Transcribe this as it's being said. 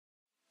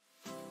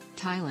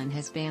Thailand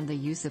has banned the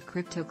use of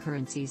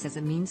cryptocurrencies as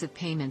a means of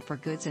payment for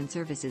goods and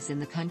services in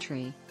the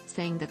country,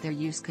 saying that their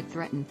use could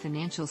threaten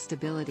financial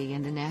stability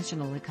and the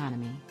national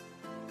economy.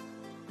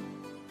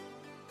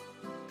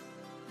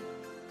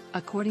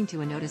 According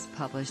to a notice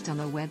published on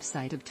the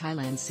website of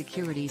Thailand's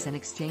Securities and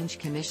Exchange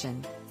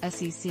Commission,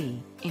 SEC,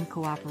 in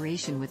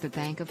cooperation with the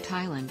Bank of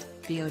Thailand,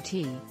 BOT,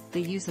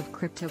 the use of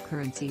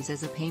cryptocurrencies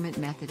as a payment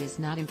method is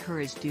not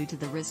encouraged due to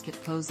the risk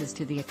it poses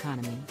to the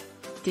economy.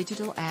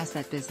 Digital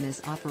asset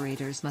business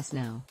operators must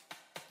know.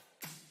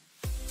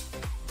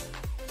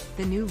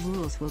 The new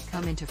rules will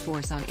come into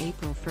force on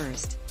April 1,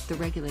 the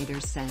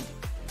regulators said.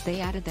 They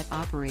added that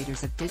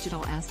operators of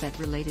digital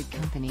asset-related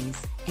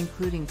companies,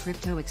 including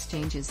crypto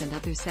exchanges and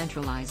other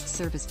centralized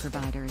service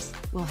providers,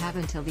 will have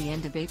until the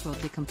end of April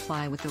to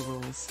comply with the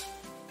rules.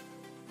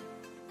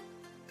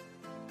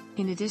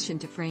 In addition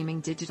to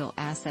framing digital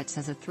assets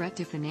as a threat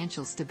to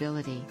financial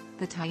stability,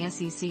 the Thai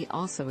SEC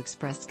also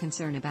expressed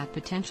concern about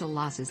potential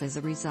losses as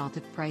a result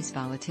of price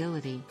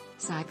volatility,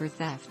 cyber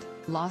theft,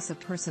 loss of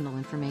personal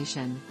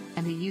information,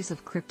 and the use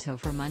of crypto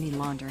for money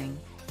laundering.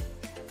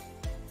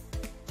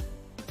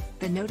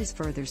 The notice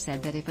further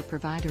said that if a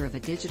provider of a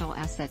digital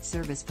asset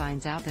service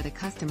finds out that a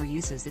customer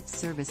uses its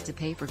service to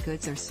pay for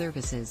goods or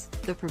services,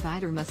 the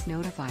provider must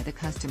notify the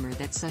customer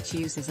that such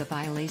use is a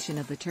violation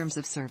of the terms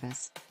of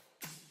service.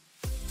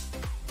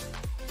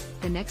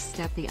 The next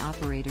step the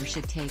operator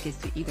should take is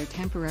to either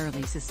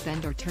temporarily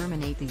suspend or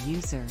terminate the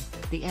user,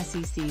 the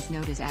SEC's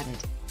notice added.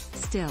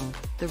 Still,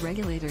 the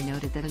regulator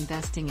noted that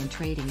investing and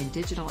trading in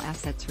digital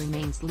assets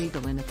remains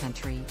legal in the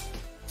country.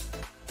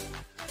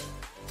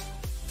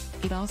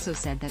 It also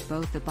said that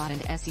both the BOT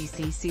and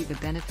SEC see the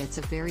benefits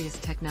of various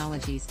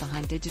technologies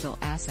behind digital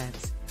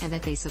assets, and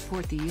that they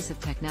support the use of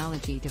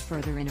technology to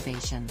further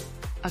innovation.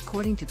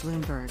 According to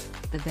Bloomberg,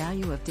 the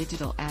value of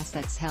digital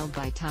assets held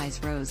by Thais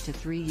rose to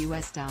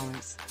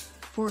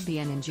 $3.4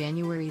 billion in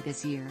January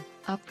this year,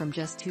 up from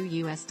just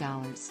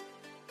 $2.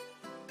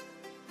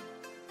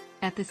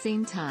 At the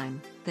same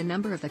time, the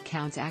number of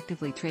accounts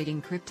actively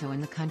trading crypto in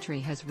the country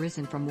has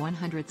risen from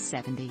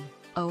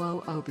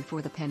 170,000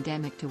 before the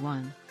pandemic to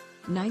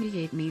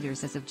 198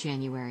 meters as of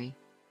January.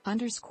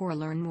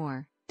 Learn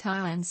more.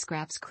 Thailand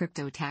scraps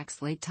crypto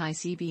tax late. Thai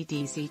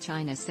CBDC.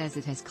 China says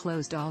it has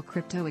closed all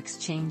crypto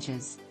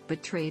exchanges,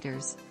 but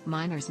traders,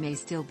 miners may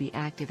still be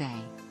active.